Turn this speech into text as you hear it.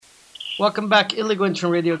Welcome back, Illegal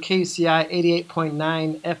Intern Radio, KUCI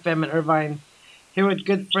 88.9 FM in Irvine. Here with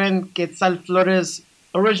good friend Quetzal Flores,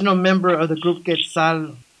 original member of the group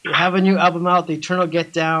Quetzal. You have a new album out, the Eternal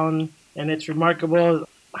Getdown, and it's remarkable.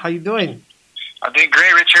 How you doing? I'm doing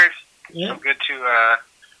great, Richard. Yeah. So good to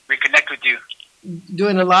reconnect with you.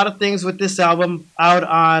 Doing a lot of things with this album out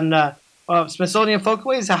on Smithsonian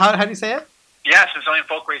Folkways. How do you say it? Yeah, Smithsonian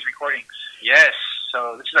Folkways recordings. Yes.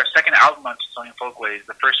 So this is our second album on Smithsonian Folkways.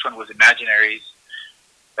 The first one was Imaginaries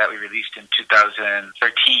that we released in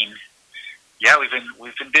 2013. Yeah, we've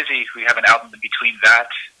been busy. We have an album in between that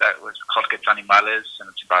was called Quetzal Animales, and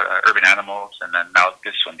it's about urban animals. And then now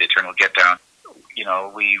this one, The Eternal Getdown. You know,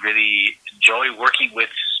 we really enjoy working with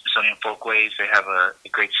Smithsonian Folkways. They have a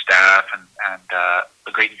great staff and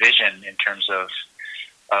a great vision in terms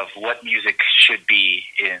of what music should be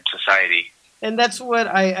in society. And that's what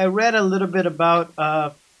I read a little bit about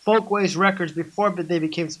Folkways Records before they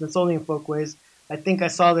became Smithsonian Folkways. I think I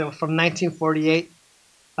saw they were from 1948.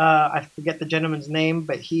 I forget the gentleman's name,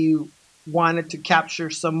 but he wanted to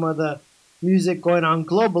capture some of the music going on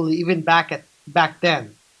globally, even back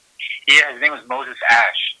then. Yeah, his name was Moses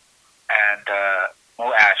Ash, and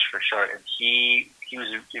Mo Ash for short. And he was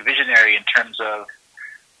a visionary in terms of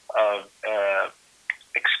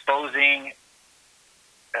exposing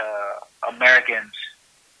Americans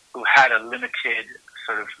who had a limited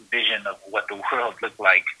sort of vision of what the world looked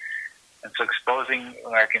like, and so exposing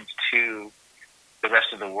Americans to the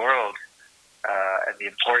rest of the world and the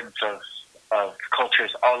importance of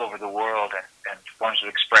cultures all over the world and forms of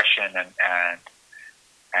expression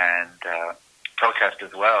and protest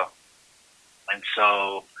as well. And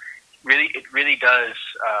so, it really does.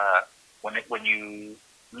 When you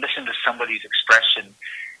listen to somebody's expression,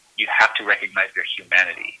 you have to recognize their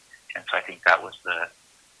humanity. And so I think that was the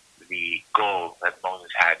goal that Moses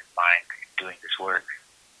had in mind doing this work.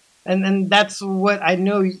 And that's what I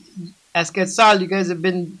know. As Quetzal, you guys have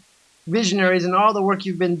been visionaries in all the work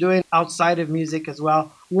you've been doing outside of music as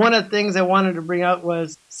well. One of the things I wanted to bring out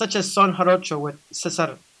was such as Son Jarocho with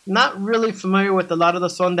Cesar. Not really familiar with a lot of the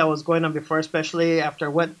son that was going on before, especially after I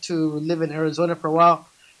went to live in Arizona for a while.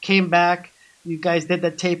 Came back. You guys did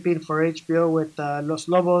the taping for HBO with Los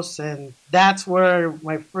Lobos, and that's where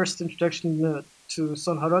my first introduction to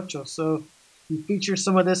Son Jarocho. So you feature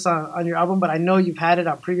some of this on your album, but I know you've had it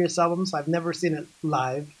on previous albums. I've never seen it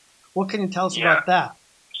live. What can you tell us about that?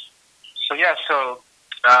 So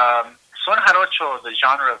Son Jarocho, the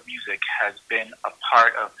genre of music, has been a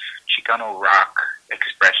part of Chicano rock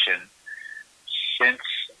expression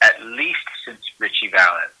at least since Richie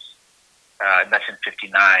Valens, and that's in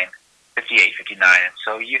 58, 59. And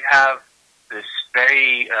so you have this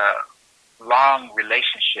very long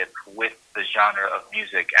relationship with the genre of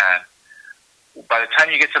music, and by the time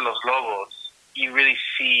you get to Los Lobos, you really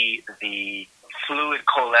see the fluid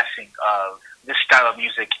coalescing of this style of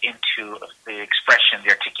music into the expression,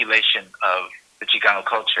 the articulation of the Chicano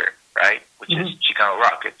culture, right? Which is Chicano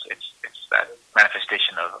rock. It's that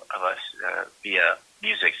manifestation of us via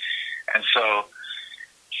music. And so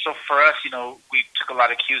for us, we took a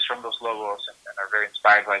lot of cues from those Lobos and are very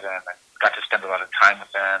inspired by them and got to spend a lot of time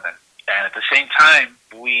with them. And at the same time,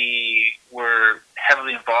 we were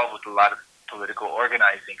heavily involved with a lot of political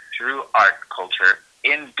organizing through art culture.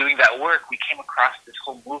 In doing that work, we came across this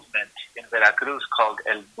whole movement in Veracruz called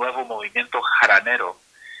El Nuevo Movimiento Jaranero.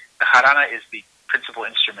 The jarana is the principal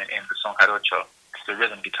instrument in the Son Jarocho. It's the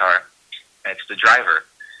rhythm guitar, and it's the driver.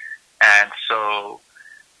 And so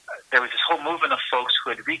there was this whole movement of folks who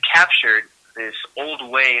had recaptured this old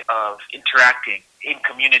way of interacting in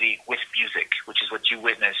community with music, which is what you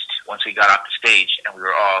witnessed once we got off the stage and we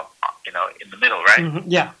were all, in the middle, right? Mm-hmm.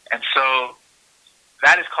 Yeah. And so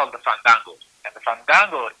that is called the fandango. And the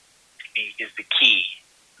fandango, to me, is the key.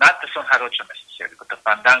 Not the Son Jarocho necessarily, but the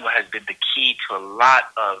fandango has been the key to a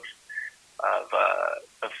lot of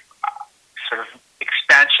sort of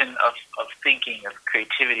expansion of thinking, of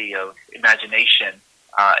creativity, of imagination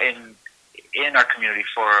in our community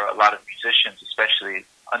for a lot of musicians, especially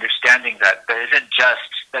understanding that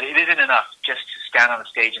it isn't enough just to stand on the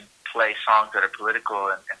stage and play songs that are political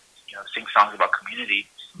and sing songs about community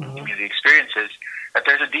experiences. That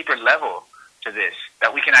there's a deeper level to this,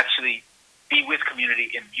 that we can actually be with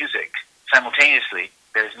community in music simultaneously.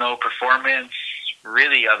 There's no performance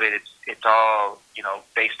really of it. It's all,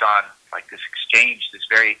 based on like this exchange, this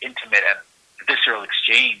very intimate and visceral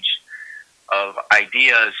exchange of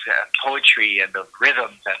ideas and poetry and of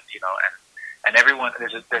rhythms and everyone,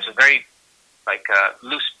 there's a very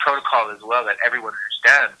loose protocol as well that everyone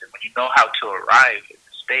understands. And when you know how to arrive in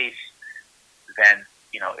the space, then,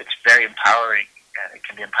 it's very empowering, and it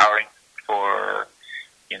can be empowering for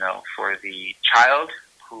for the child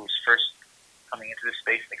who's first coming into this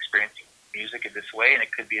space and experiencing music in this way, and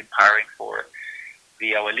it could be empowering for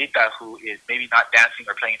the abuelita who is maybe not dancing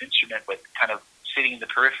or playing an instrument, but kind of sitting in the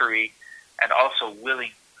periphery and also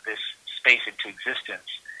willing this space into existence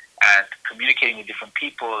and communicating with different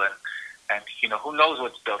people and who knows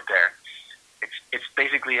what's built there. It's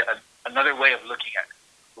basically another way of looking at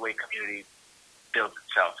the way community builds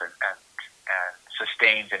itself and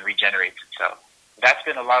sustains and regenerates itself. That's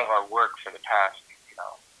been a lot of our work for the past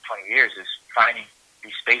 20 years, is finding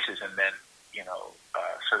these spaces and then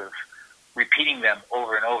sort of repeating them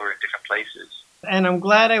over and over in different places. And I'm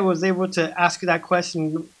glad I was able to ask you that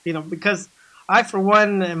question, because I, for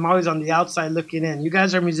one, am always on the outside looking in. You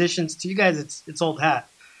guys are musicians. To you guys, it's old hat.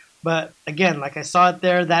 But again, like I saw it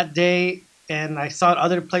there that day, and I saw it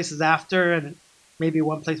other places after, and maybe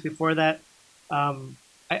one place before that.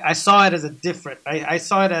 I saw it as a different. I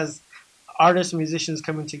saw it as artists and musicians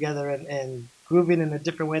coming together and grooving in a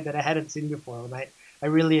different way that I hadn't seen before, and I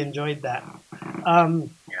really enjoyed that.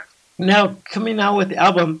 Now, coming out with the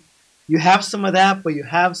album, you have some of that, but you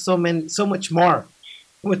have so much more.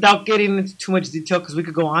 Without getting into too much detail, because we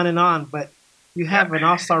could go on, but you have an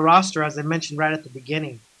all-star roster, as I mentioned right at the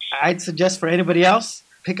beginning. I'd suggest for anybody else,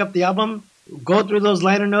 pick up the album, go through those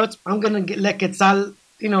liner notes. I'm going to let Quetzal,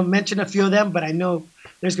 mention a few of them, but I know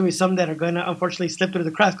there's going to be some that are going to unfortunately slip through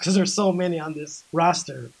the cracks because there's so many on this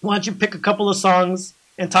roster. Why don't you pick a couple of songs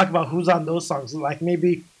and talk about who's on those songs, like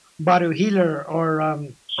maybe Badu Healer or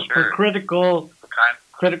Critical.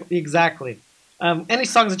 Exactly. Any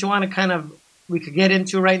songs that you want to we could get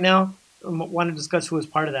into right now? Want to discuss who is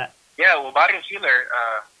part of that? Yeah, well, Badu Healer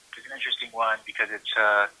is an interesting one because it's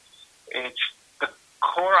the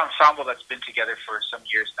core ensemble that's been together for some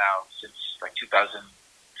years now, since like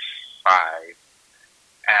 2005,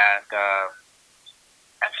 and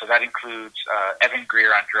so that includes Evan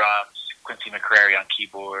Greer on drums, Quincy McCrary on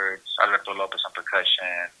keyboards, Alberto Lopez on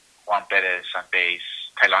percussion, Juan Perez on bass,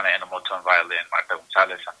 Kailana Enomoto on violin, Marta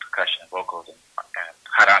Gonzalez on percussion and vocals, and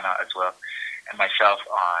Harana as well, and myself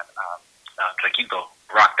on Requinto,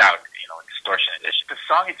 rocked out, in distortion edition. The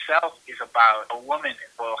song itself is about a woman in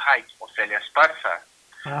Boyle Heights, Ofelia Esparza,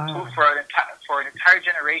 who for an entire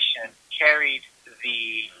generation carried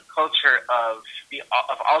the culture of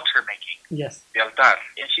altar making. Yes. The altar.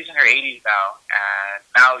 And she's in her 80s now, and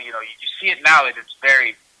now, you see it now, and it's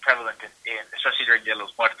very prevalent in especially during Dia de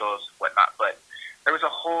los Muertos and whatnot, but there was a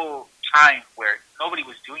whole time where nobody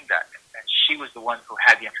was doing that, and she was the one who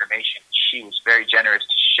had the information. She was very generous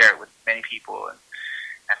to share it with many people and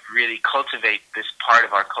really cultivate this part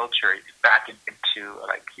of our culture back into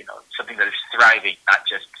something that is thriving, not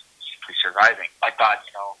just simply surviving. I thought,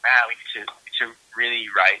 we need to really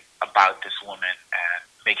write about this woman and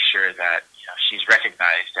make sure that she's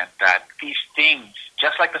recognized, and that these things,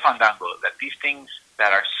 just like the fandango, that these things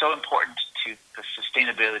that are so important to the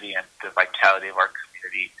sustainability and the vitality of our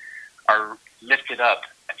community are lifted up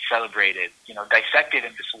and celebrated, dissected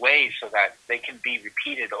in this way so that they can be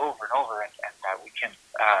repeated over and over, and that we can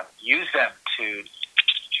use them to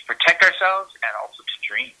protect ourselves and also to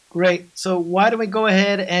dream. Great. So why don't we go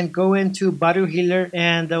ahead and go into Badu Healer,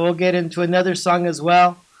 and we'll get into another song as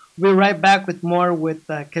well. We'll be right back with more with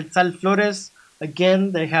Quetzal Flores.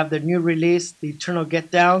 Again, they have their new release, The Eternal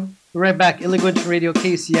Getdown. We're right back. Illegal Entry Radio,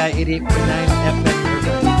 KUCI 88.9 FM.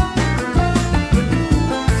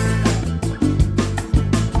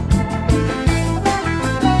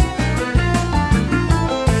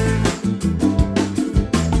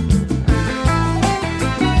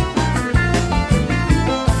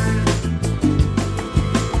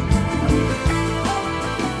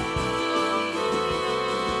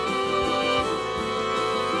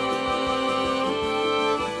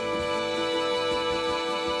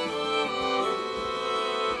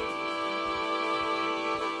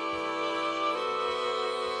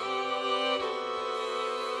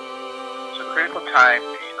 Time,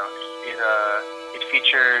 it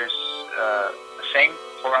features the same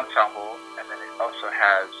core ensemble, and then it also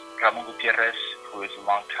has Ramon Gutierrez, who is a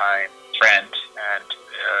longtime friend, and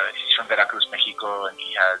he's from Veracruz, Mexico, and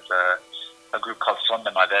he has a group called Son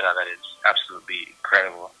de Madera that is absolutely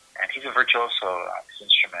incredible. And he's a virtuoso on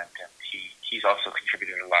his instrument, and he's also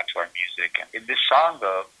contributed a lot to our music. And in this song,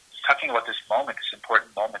 though, it's talking about this moment, this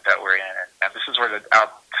important moment that we're in, and this is where the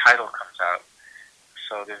album title comes out.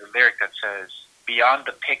 So there's a lyric that says, "Beyond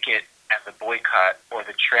the picket and the boycott, or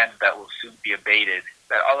the trend that will soon be abated,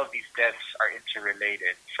 that all of these deaths are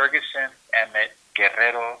interrelated. Ferguson, Emmett,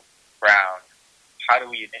 Guerrero, Brown, how do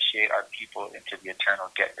we initiate our people into the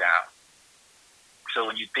eternal get down?" So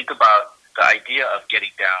when you think about the idea of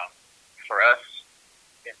getting down, for us,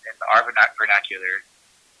 in our vernacular,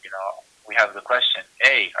 we have the question,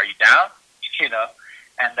 hey, are you down?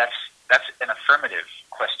 And that's an affirmative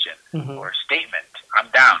question or statement. I'm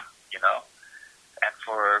down, And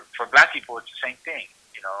for Black people, it's the same thing,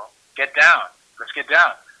 get down. Let's get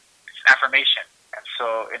down. It's affirmation. And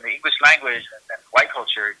so in the English language and white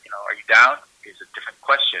culture, are you down is a different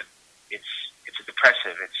question. It's a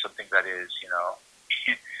depressive. It's something that is,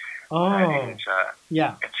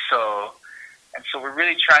 yeah. And so we're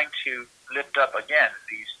really trying to lift up, again,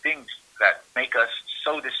 these things that make us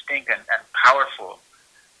so distinct and powerful,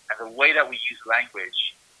 and the way that we use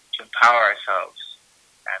language to empower ourselves,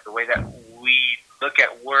 and the way that we look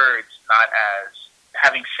at words not as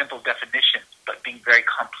having simple definitions, but being very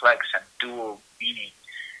complex and dual meaning.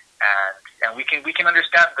 And we can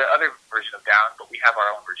understand the other version of down, but we have our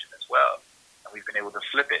own version as well, and we've been able to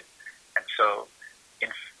flip it. And so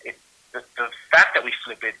the fact that we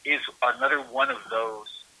flip it is another one of those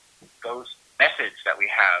methods that we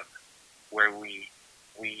have where we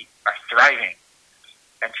are thriving.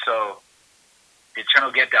 And so the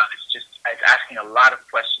Eternal Getdown is asking a lot of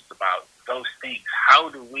questions about those things. How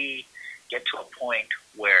do we get to a point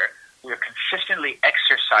where we're consistently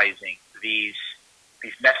exercising these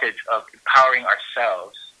methods of empowering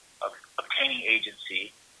ourselves, of obtaining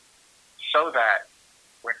agency, so that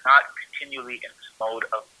we're not continually in this mode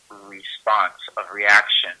of response, of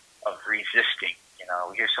reaction, of resisting.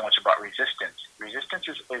 We hear so much about resistance. Resistance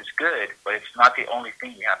is good, but it's not the only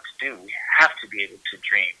thing we have to do. We have to be able to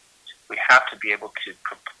dream. We have to be able to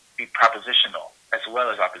be propositional as well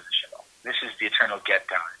as oppositional. This is the Eternal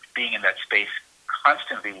Getdown, being in that space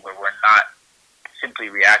constantly where we're not simply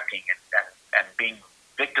reacting and being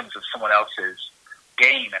victims of someone else's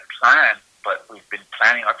game and plan, but we've been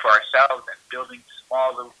planning for ourselves and building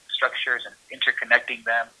small little structures and interconnecting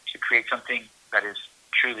them to create something that is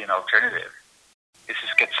truly an alternative. This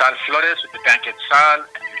is Quetzal Flores with the band Quetzal,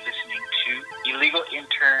 and you're listening to Illegal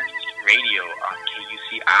Interns Radio on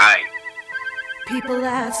KUCI. People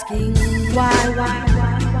asking why?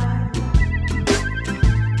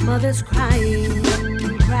 Mothers crying,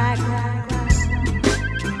 crack.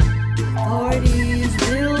 40s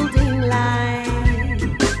building line.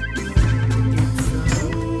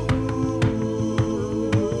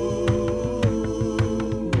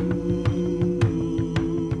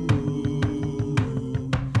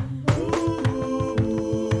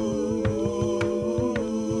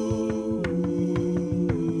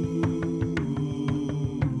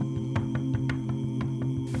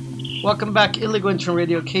 Welcome back, Illegal Intern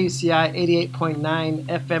Radio, KUCI 88.9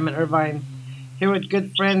 FM in Irvine. Here with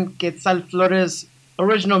good friend Quetzal Flores,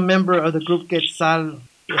 original member of the group Quetzal.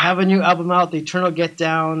 We have a new album out, The Eternal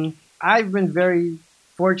Getdown. I've been very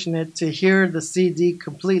fortunate to hear the CD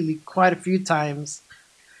completely quite a few times.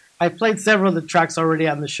 I played several of the tracks already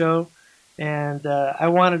on the show, and I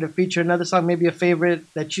wanted to feature another song, maybe a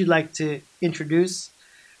favorite that you'd like to introduce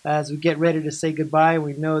as we get ready to say goodbye.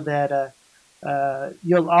 We know that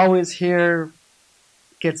you'll always hear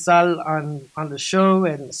Quetzal on the show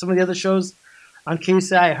and some of the other shows on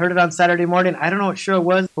KUCI. I heard it on Saturday morning. I don't know what show it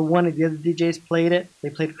was, but one of the other DJs played it. They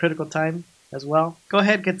played Critical Time as well. Go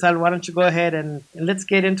ahead, Quetzal. Why don't you go ahead and let's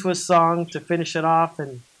get into a song to finish it off.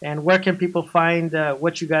 And where can people find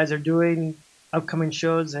what you guys are doing, upcoming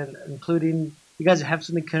shows, and including, you guys have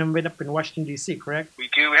something coming up in Washington, D.C., correct? We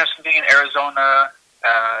do. We have something in Arizona,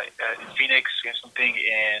 in Phoenix. We have something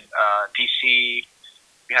in D.C.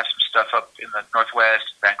 We have some stuff up in the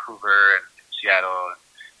Northwest, Vancouver, and Seattle.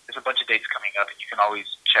 There's a bunch of dates coming up, and you can always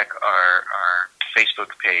check our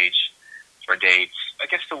Facebook page for dates. I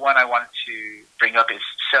guess the one I wanted to bring up is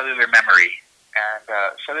Cellular Memory. And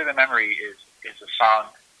Cellular Memory is a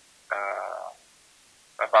song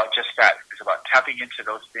about just that. It's about tapping into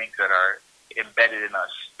those things that are embedded in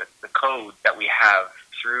us, the code that we have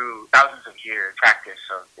through thousands of years practice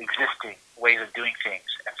of existing ways of doing things.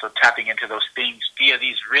 And so tapping into those things via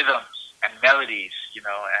these rhythms and melodies,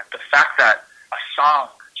 and the fact that a song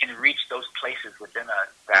can reach those places within us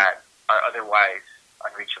that are otherwise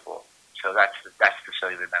unreachable. So that's the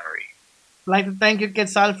Cellular Memory. I'd like to thank you,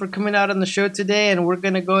 Quetzal, for coming out on the show today, and we're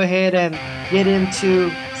going to go ahead and get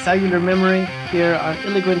into Cellular Memory here on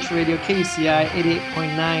Illegal Intern Radio, KUCI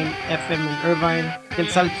 88.9 FM in Irvine.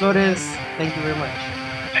 Quetzal Flores, thank you very much.